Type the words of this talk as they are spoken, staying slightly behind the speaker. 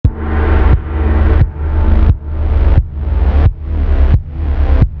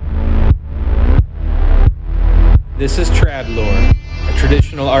This is Trad Lore, a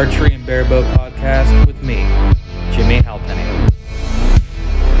traditional archery and barebow podcast with me, Jimmy Halpenny.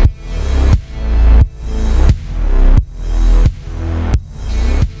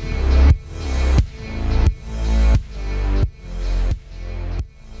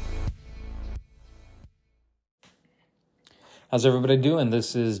 How's everybody doing?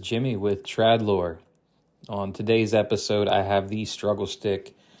 This is Jimmy with Trad Lore. On today's episode, I have the Struggle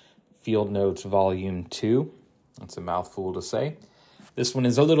Stick Field Notes Volume 2. That's a mouthful to say. This one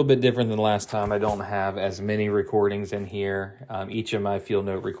is a little bit different than last time. I don't have as many recordings in here. Each of my field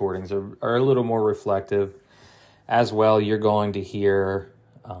note recordings are a little more reflective. As well, you're going to hear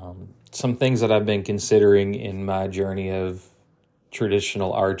some things that I've been considering in my journey of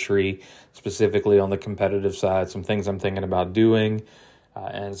traditional archery, specifically on the competitive side, some things I'm thinking about doing,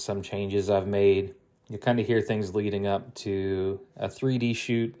 and some changes I've made. You kind of hear things leading up to a 3D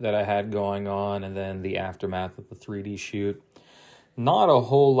shoot that I had going on, and then the aftermath of the 3D shoot. Not a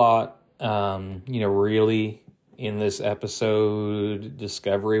whole lot, really in this episode,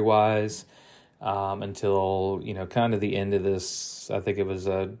 discovery-wise, until, kind of the end of this. I think it was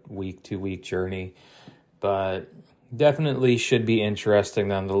a 2-week journey, but definitely should be interesting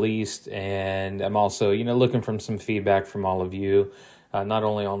none the least. And I'm also, looking for some feedback from all of you, not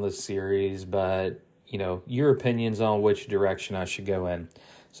only on this series, but your opinions on which direction I should go in.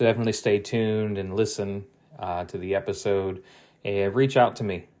 So definitely stay tuned and listen to the episode and reach out to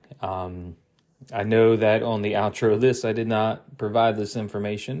me. I know that on the outro of this, I did not provide this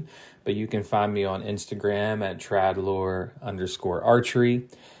information, but you can find me on Instagram at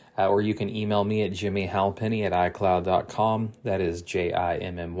tradlore_archery, or you can email me at jimmyhalpenny@icloud.com. That is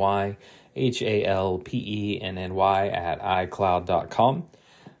JIMMYHALPENNY@icloud.com.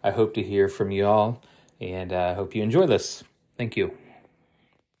 I hope to hear from you all, and I hope you enjoy this. Thank you.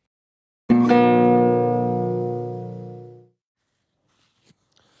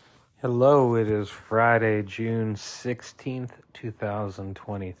 Hello, it is Friday, June 16th,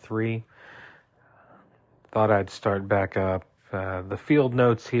 2023. Thought I'd start back up the field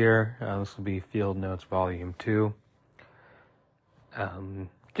notes here. This will be Field Notes Volume 2.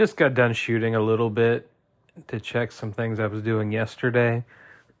 Just got done shooting a little bit to check some things I was doing yesterday.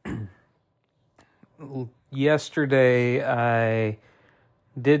 Yesterday, I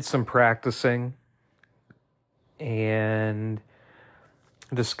did some practicing and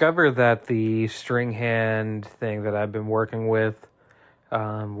discovered that the string hand thing that I've been working with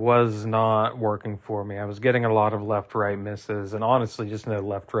was not working for me. I was getting a lot of left-right misses and honestly just no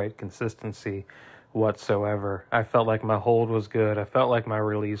left-right consistency whatsoever. I felt like my hold was good. I felt like my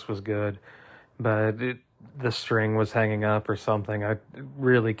release was good, but the string was hanging up or something. I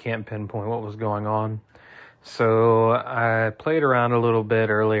really can't pinpoint what was going on. So I played around a little bit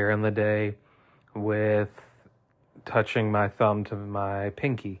earlier in the day with touching my thumb to my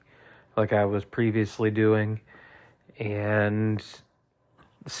pinky like I was previously doing, and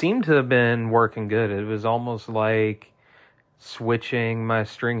seemed to have been working good. It was almost like switching my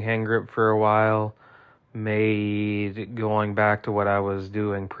string hand grip for a while made going back to what I was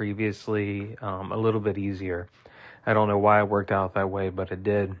doing previously a little bit easier. I don't know why it worked out that way, but it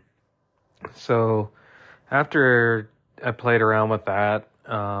did. So after I played around with that,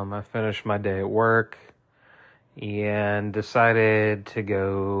 I finished my day at work and decided to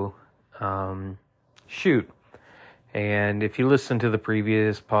go shoot. And if you listen to the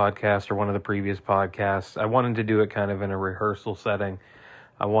previous podcast or one of the previous podcasts, I wanted to do it kind of in a rehearsal setting.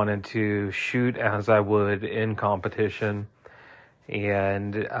 I wanted to shoot as I would in competition,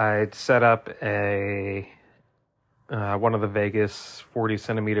 and I'd set up one of the Vegas 40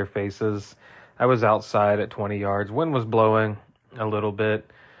 centimeter faces. I was outside at 20 yards. Wind was blowing a little bit,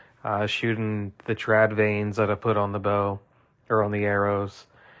 shooting the trad vanes that I put on the bow or on the arrows,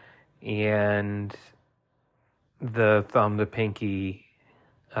 and the thumb to pinky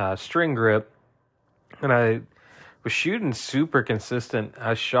string grip, and I was shooting super consistent.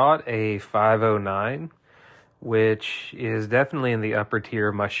 I shot a 509, which is definitely in the upper tier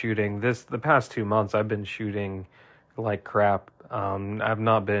of my shooting. The past 2 months, I've been shooting like crap. I've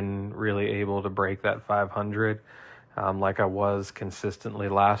not been really able to break that 500 like I was consistently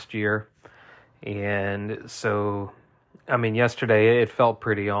last year. And so, yesterday it felt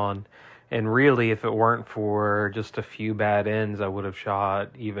pretty on. And really, if it weren't for just a few bad ends, I would have shot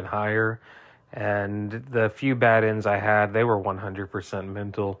even higher. And the few bad ends I had, they were 100%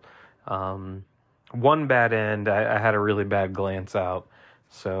 mental. One bad end, I had a really bad glance out.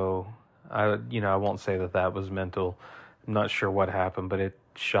 So, I won't say that was mental. I'm not sure what happened, but it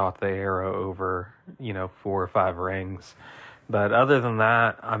shot the arrow over, 4 or 5 rings. But other than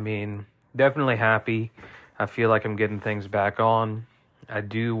that, definitely happy. I feel like I'm getting things back on. I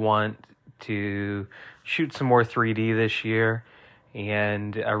do want to shoot some more 3D this year,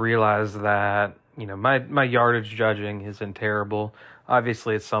 and I realize that, my yardage judging isn't terrible.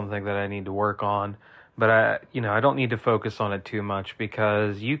 Obviously, it's something that I need to work on, but I don't need to focus on it too much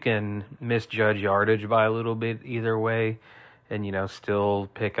because you can misjudge yardage by a little bit either way and, still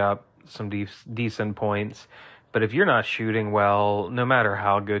pick up some decent points. But if you're not shooting well, no matter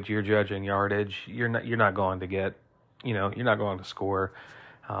how good you're judging yardage, you're not going to get, you're not going to score.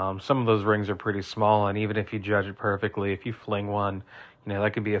 Some of those rings are pretty small, and even if you judge it perfectly, if you fling one,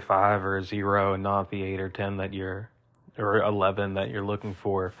 that could be a 5 or a 0 and not the 8 or 10 or 11 that you're looking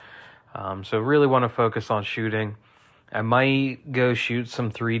for. So really want to focus on shooting. I might go shoot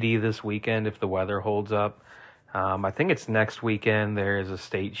some 3D this weekend if the weather holds up. I think it's next weekend. There is a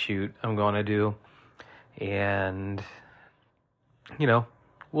state shoot I'm going to do. And,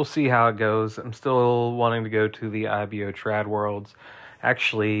 we'll see how it goes. I'm still wanting to go to the IBO Trad Worlds.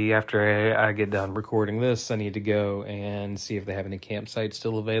 Actually, after I get done recording this, I need to go and see if they have any campsites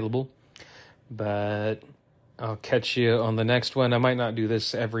still available. But I'll catch you on the next one. I might not do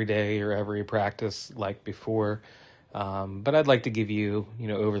this every day or every practice like before. But I'd like to give you,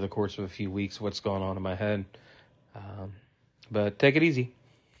 over the course of a few weeks, what's going on in my head. But take it easy.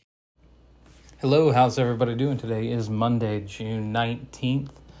 Hello, how's everybody doing? Today is Monday, June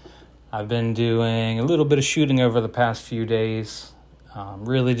 19th. I've been doing a little bit of shooting over the past few days.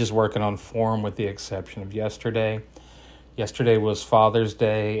 Really just working on form with the exception of yesterday. Yesterday was Father's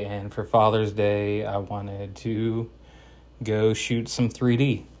Day, and for Father's Day, I wanted to go shoot some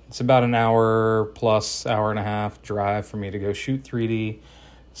 3D. It's about an hour plus, hour and a half drive for me to go shoot 3D.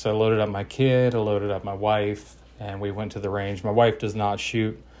 So I loaded up my kid, I loaded up my wife, and we went to the range. My wife does not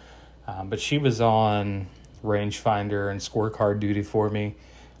shoot. But she was on rangefinder and scorecard duty for me.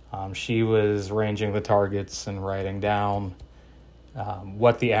 She was ranging the targets and writing down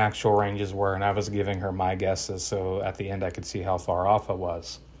what the actual ranges were, and I was giving her my guesses, so at the end I could see how far off I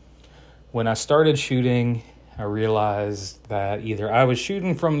was. When I started shooting, I realized that either I was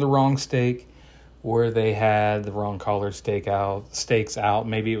shooting from the wrong stake or they had the wrong color stakes out.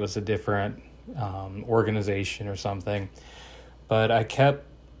 Maybe it was a different organization or something. But I kept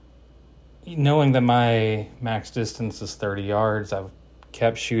knowing that my max distance is 30 yards, I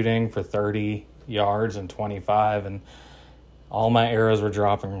kept shooting for 30 yards and 25, and all my arrows were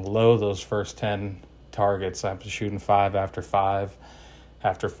dropping low those first 10 targets. I was shooting 5 after 5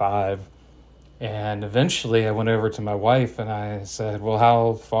 after 5. And eventually I went over to my wife and I said, well,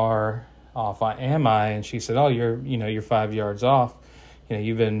 how far off am I? And she said, oh, you're 5 yards off.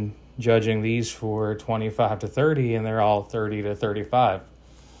 You've been judging these for 25 to 30 and they're all 30 to 35.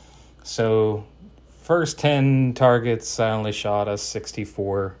 So first 10 targets, I only shot a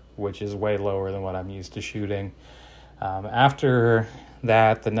 64, which is way lower than what I'm used to shooting. After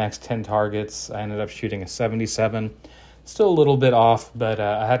that, the next 10 targets, I ended up shooting a 77. Still a little bit off, but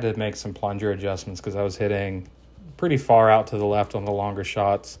I had to make some plunger adjustments because I was hitting pretty far out to the left on the longer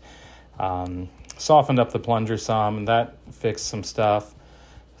shots. Softened up the plunger some, and that fixed some stuff.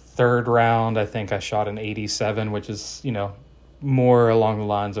 Third round, I think I shot an 87, which is, more along the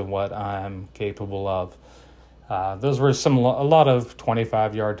lines of what I'm capable of. Those were a lot of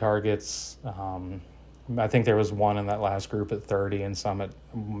 25-yard targets. I think there was one in that last group at 30 and some at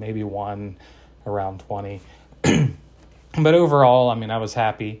maybe one around 20. But overall, I was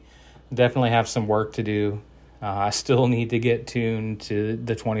happy. Definitely have some work to do. I still need to get tuned to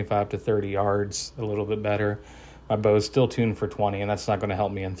the 25 to 30 yards a little bit better. My bow's still tuned for 20, and that's not going to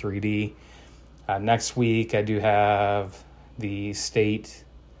help me in 3D. Next week, I do have the state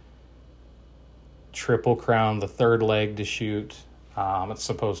Triple Crown, the third leg to shoot. It's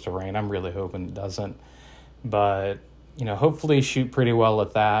supposed to rain. I'm really hoping it doesn't. But, hopefully shoot pretty well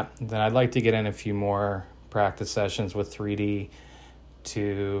at that. Then I'd like to get in a few more practice sessions with 3D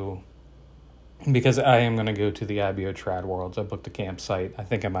because I am going to go to the IBO Trad Worlds. I booked a campsite. I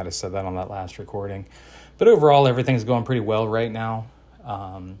think I might have said that on that last recording. But overall, everything's going pretty well right now.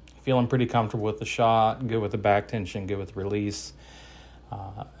 Feeling pretty comfortable with the shot, good with the back tension, good with release.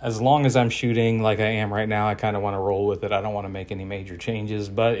 As long as I'm shooting like I am right now, I kind of want to roll with it. I don't want to make any major changes.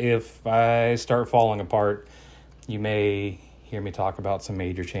 But if I start falling apart, you may hear me talk about some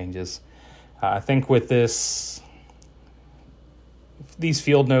major changes. I think with these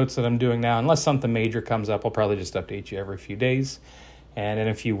field notes that I'm doing now, unless something major comes up, I'll probably just update you every few days. And in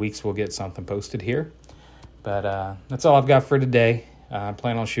a few weeks, we'll get something posted here. But that's all I've got for today. I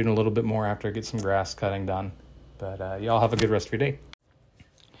plan on shooting a little bit more after I get some grass cutting done. But y'all have a good rest of your day.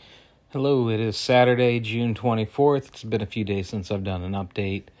 Hello, it is Saturday, June 24th. It's been a few days since I've done an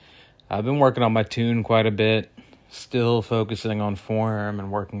update. I've been working on my tune quite a bit, still focusing on form and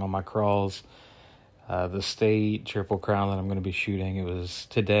working on my crawls. The state Triple Crown that I'm going to be shooting, it was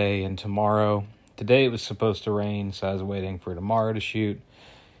today and tomorrow. Today it was supposed to rain, so I was waiting for tomorrow to shoot.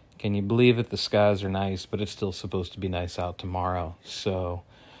 Can you believe it? The skies are nice, but it's still supposed to be nice out tomorrow. So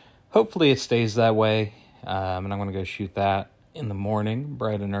hopefully it stays that way, and I'm going to go shoot that in the morning,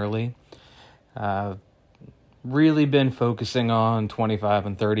 bright and early. Really been focusing on 25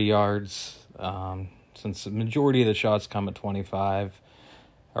 and 30 yards, since the majority of the shots come at 25,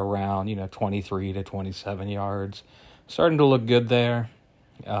 around 23 to 27 yards. Starting to look good there.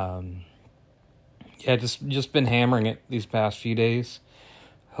 Just been hammering it these past few days.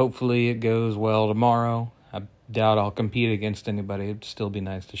 Hopefully it goes well tomorrow. I doubt I'll compete against anybody. It'd still be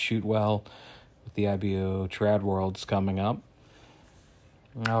nice to shoot well with the IBO Trad Worlds coming up.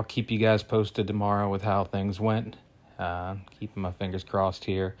 I'll keep you guys posted tomorrow with how things went. Keeping my fingers crossed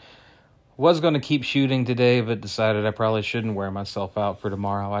here. Was going to keep shooting today, but decided I probably shouldn't wear myself out for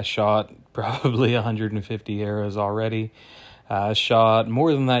tomorrow. I shot probably 150 arrows already. I shot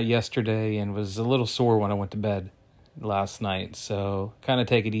more than that yesterday and was a little sore when I went to bed last night. So kind of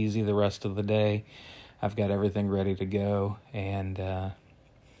take it easy the rest of the day. I've got everything ready to go and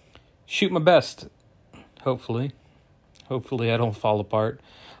shoot my best, hopefully. Hopefully I don't fall apart.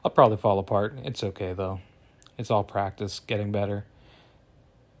 I'll probably fall apart. It's okay, though. It's all practice, getting better.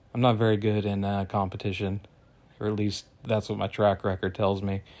 I'm not very good in competition, or at least that's what my track record tells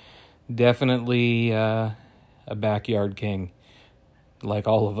me. Definitely a backyard king, like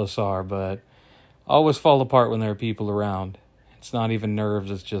all of us are, but always fall apart when there are people around. It's not even nerves,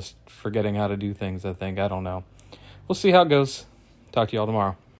 it's just forgetting how to do things, I think. I don't know. We'll see how it goes. Talk to y'all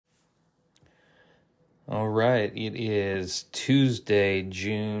tomorrow. All right, it is Tuesday,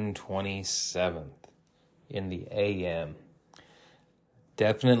 June 27th in the AM.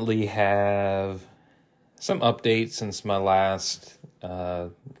 Definitely have some updates since my last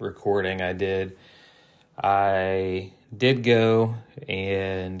recording I did. I did go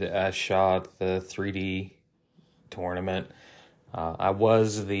and shot the 3D tournament. I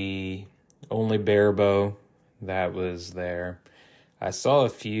was the only barebow that was there. I saw a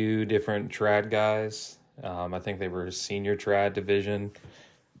few different trad guys. I think they were senior trad division.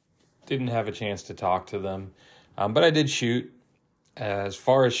 Didn't have a chance to talk to them, but I did shoot. As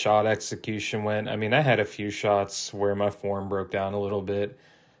far as shot execution went, I mean, I had a few shots where my form broke down a little bit.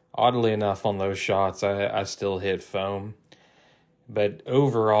 Oddly enough, on those shots, I still hit foam. But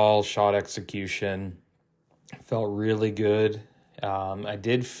overall, shot execution felt really good. I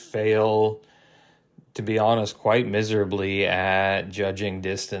did fail, to be honest, quite miserably at judging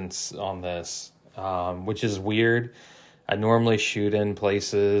distance on this, which is weird. I normally shoot in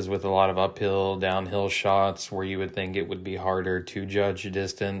places with a lot of uphill, downhill shots where you would think it would be harder to judge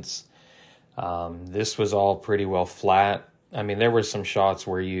distance. This was all pretty well flat. I mean, there were some shots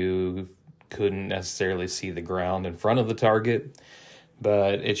where you couldn't necessarily see the ground in front of the target,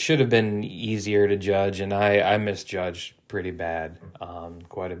 but it should have been easier to judge, and I misjudged pretty bad,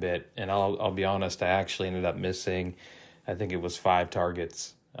 quite a bit. And I'll be honest, I actually ended up missing, I think it was 5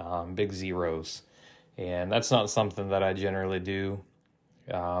 targets, big zeros. And that's not something that I generally do.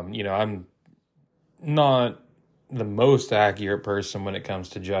 I'm not the most accurate person when it comes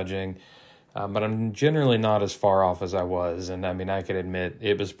to judging, but I'm generally not as far off as I was. And I mean, I can admit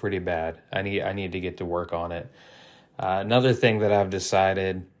it was pretty bad. I need to get to work on it. Another thing that I've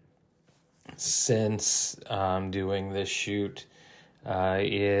decided since doing this shoot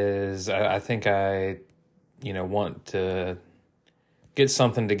is I think I want to get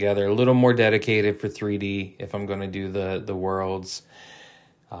something together a little more dedicated for 3D if I'm going to do the worlds.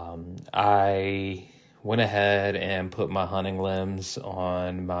 I went ahead and put my hunting limbs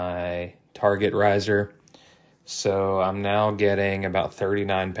on my target riser. So I'm now getting about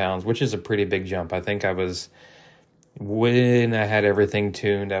 39 pounds, which is a pretty big jump. I think when I had everything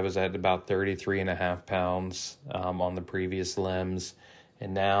tuned, I was at about 33 and a half pounds on the previous limbs.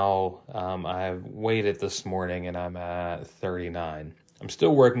 And now I weighed it this morning and I'm at 39. I'm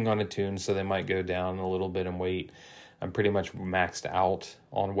still working on a tune, so they might go down a little bit in weight. I'm pretty much maxed out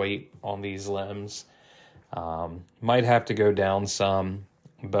on weight on these limbs. Might have to go down some,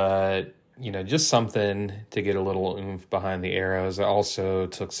 but just something to get a little oomph behind the arrows. I also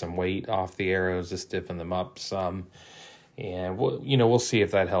took some weight off the arrows to stiffen them up some. And we'll see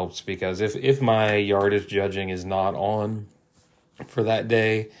if that helps, because if my yardage judging is not on for that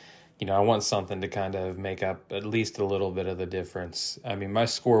day, I want something to kind of make up at least a little bit of the difference. I mean, my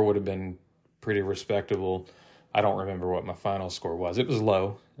score would have been pretty respectable. I don't remember what my final score was. It was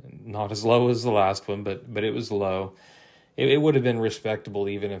low, not as low as the last one, but it was low. it would have been respectable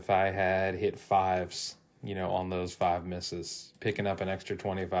even if I had hit fives, on those 5 misses. Picking up an extra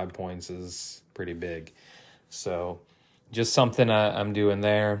 25 points is pretty big. So just something I'm doing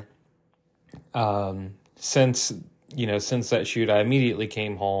there. Since that shoot, I immediately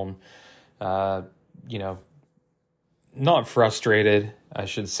came home, not frustrated, I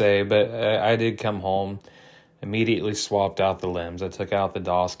should say, but I did come home, immediately swapped out the limbs. I took out the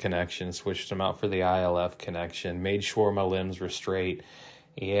DOS connection, switched them out for the ILF connection, made sure my limbs were straight,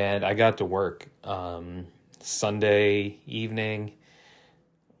 and I got to work. Sunday evening,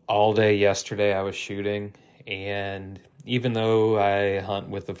 all day yesterday I was shooting, and even though I hunt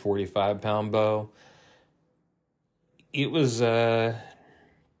with a 45-pound bow, it was a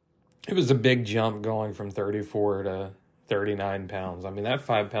big jump going from 34 to 39 pounds. I mean, that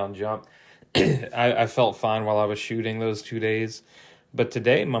 5-pound jump, I felt fine while I was shooting those 2 days. But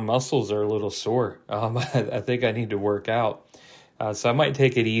today, my muscles are a little sore. I think I need to work out. So I might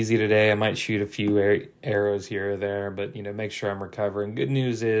take it easy today. I might shoot a few arrows here or there, but, make sure I'm recovering. Good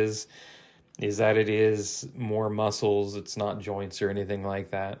news is that it is more muscles. It's not joints or anything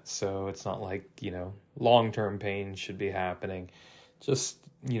like that. So it's not like, long-term pain should be happening. Just,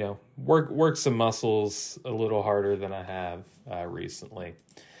 work some muscles a little harder than I have recently.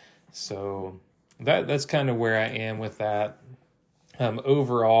 So that's kind of where I am with that.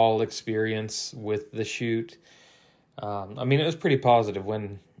 Overall experience with the shoot. It was pretty positive.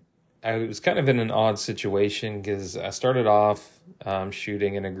 When I was kind of in an odd situation because I started off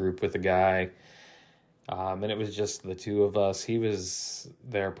shooting in a group with a guy, and it was just the two of us. He was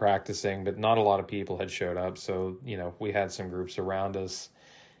there practicing, but not a lot of people had showed up. So, we had some groups around us,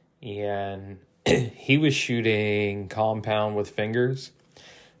 and he was shooting compound with fingers.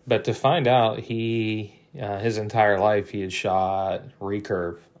 But to find out, his entire life he had shot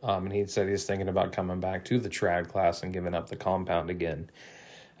recurve. And he said he's thinking about coming back to the trad class and giving up the compound again.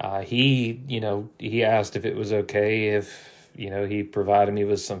 He asked if it was okay if, he provided me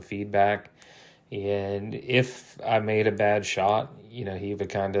with some feedback. And if I made a bad shot, he would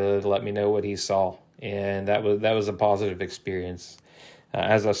kind of let me know what he saw. And that was a positive experience.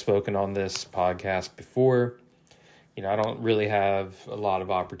 As I've spoken on this podcast before, I don't really have a lot of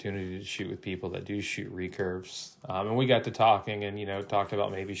opportunity to shoot with people that do shoot recurves. And we got to talking and, talked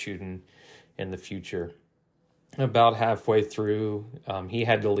about maybe shooting in the future. About halfway through, he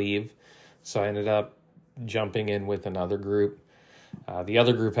had to leave. So I ended up jumping in with another group. The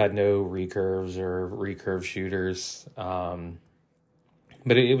other group had no recurves or recurve shooters.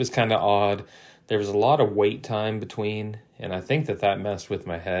 But it was kind of odd. There was a lot of wait time between, and I think that messed with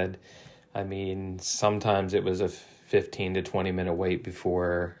my head. I mean, sometimes it was a 15 to 20 minute wait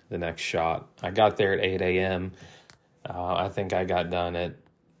before the next shot. I got there at 8 a.m. I think I got done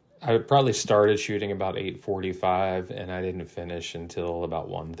I probably started shooting about 8:45 and I didn't finish until about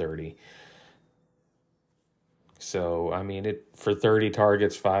 1:30. So, for 30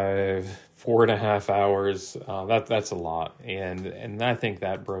 targets, 4.5 hours, that's a lot. And I think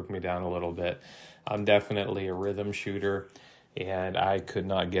that broke me down a little bit. I'm definitely a rhythm shooter and I could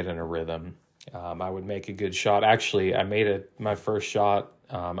not get in a rhythm. I would make a good shot. Actually, I made my first shot.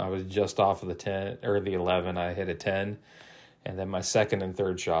 I was just off of the 10 or the 11. I hit a 10, and then my second and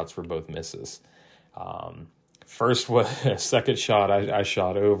third shots were both misses. Second shot, I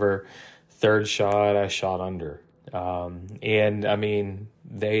shot over. Third shot, I shot under. And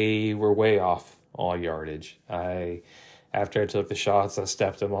they were way off all yardage. After I took the shots, I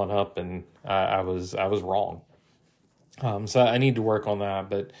stepped them on up, and I was wrong. So I need to work on that,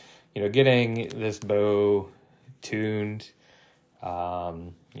 but. Getting this bow tuned,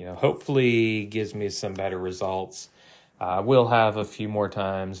 hopefully gives me some better results. We'll have a few more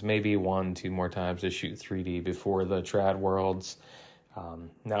times, maybe 1-2 more times to shoot 3D before the Trad Worlds.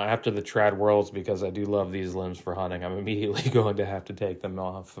 Now, after the Trad Worlds, because I do love these limbs for hunting, I'm immediately going to have to take them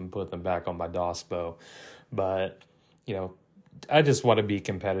off and put them back on my DOS bow. But, I just want to be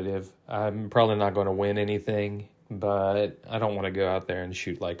competitive. I'm probably not going to win anything, but I don't want to go out there and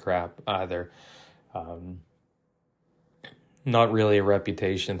shoot like crap either. Not really a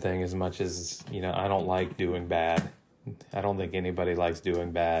reputation thing as much as, I don't like doing bad. I don't think anybody likes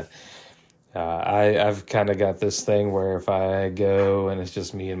doing bad. I've kind of got this thing where if I go and it's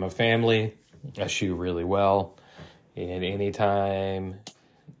just me and my family, I shoot really well. And anytime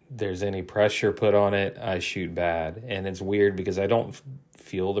there's any pressure put on it, I shoot bad. And it's weird because I don't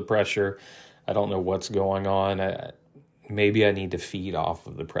feel the pressure. I don't know what's going on. Maybe I need to feed off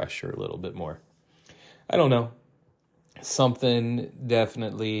of the pressure a little bit more. I don't know. Something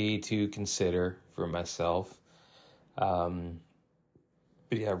definitely to consider for myself. But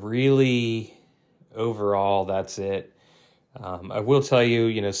yeah, really, overall, that's it. I will tell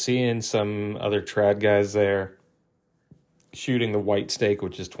you, seeing some other trad guys there shooting the white stake,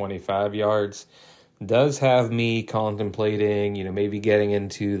 which is 25 yards, does have me contemplating, maybe getting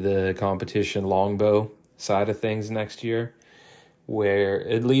into the competition longbow side of things next year, where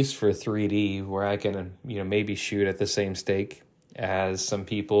at least for 3D, where I can, maybe shoot at the same stake as some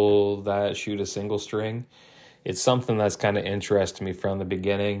people that shoot a single string. It's something that's kind of interested me from the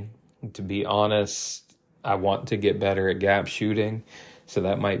beginning. To be honest, I want to get better at gap shooting, so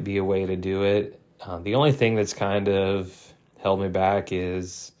that might be a way to do it. The only thing that's kind of held me back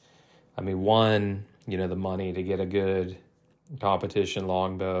is, one, the money to get a good competition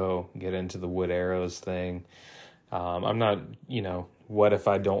longbow, get into the wood arrows thing. I'm not, what if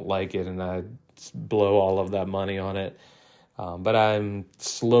I don't like it and I blow all of that money on it? But I'm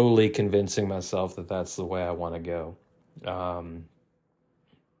slowly convincing myself that that's the way I want to go.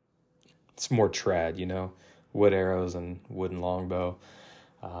 It's more trad, wood arrows and wooden longbow.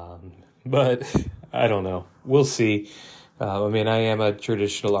 But I don't know. We'll see. I am a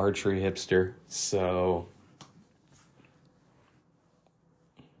traditional archery hipster, so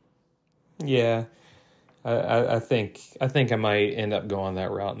yeah, I think I might end up going that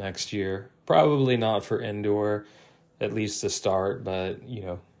route next year. Probably not for indoor, at least to start, but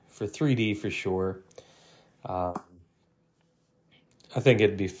for 3D for sure. Uh, I think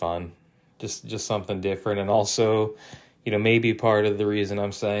it'd be fun, just something different, and also, maybe part of the reason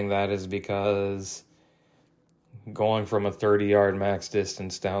I'm saying that is because going from a 30-yard max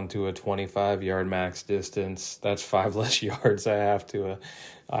distance down to a 25-yard max distance, that's 5 less yards I have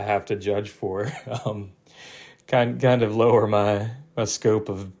to judge for. Kind of lower my scope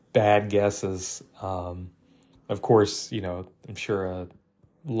of bad guesses. Of course, I'm sure a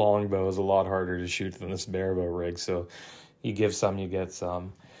longbow is a lot harder to shoot than this barebow rig, so you give some, you get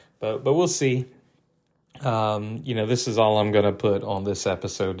some. But we'll see. This is all I'm going to put on this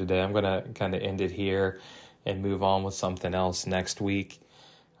episode today. I'm going to kind of end it here and move on with something else next week.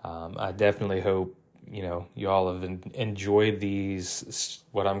 I definitely hope, you all have enjoyed these,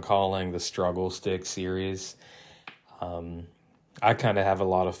 what I'm calling the Struggle Stick series. I kind of have a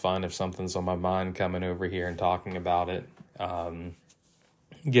lot of fun if something's on my mind coming over here and talking about it.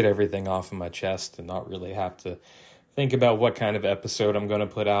 Get everything off of my chest and not really have to think about what kind of episode I'm going to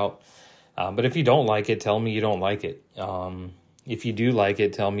put out. But if you don't like it, tell me you don't like it. If you do like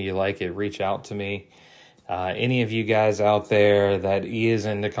it, tell me you like it. Reach out to me. Any of you guys out there that is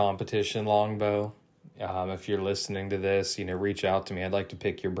into competition longbow, if you're listening to this, reach out to me. I'd like to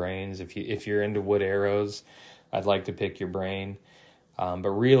pick your brains. If you're into wood arrows, I'd like to pick your brain.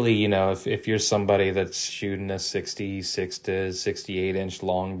 But really, if you're somebody that's shooting a 66 to 68 inch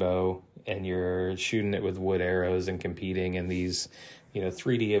longbow and you're shooting it with wood arrows and competing in these,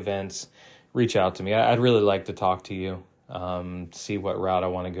 3D events, reach out to me. I'd really like to talk to you, see what route I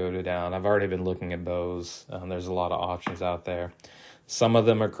want to go down. I've already been looking at bows. There's a lot of options out there. Some of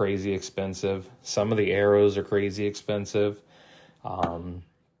them are crazy expensive. Some of the arrows are crazy expensive. But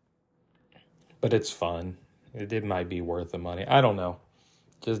it's fun. It might be worth the money. I don't know.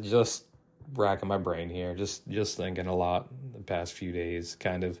 Just racking my brain here. Just thinking a lot the past few days.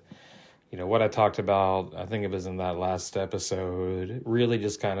 Kind of, what I talked about, I think it was in that last episode, really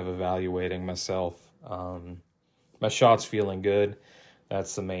just kind of evaluating myself. My shot's feeling good.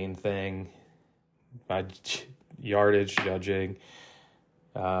 That's the main thing. My yardage judging.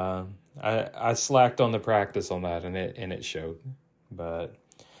 I slacked on the practice on that, and it showed. But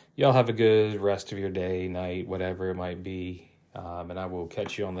y'all have a good rest of your day, night, whatever it might be. And I will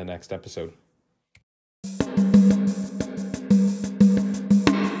catch you on the next episode.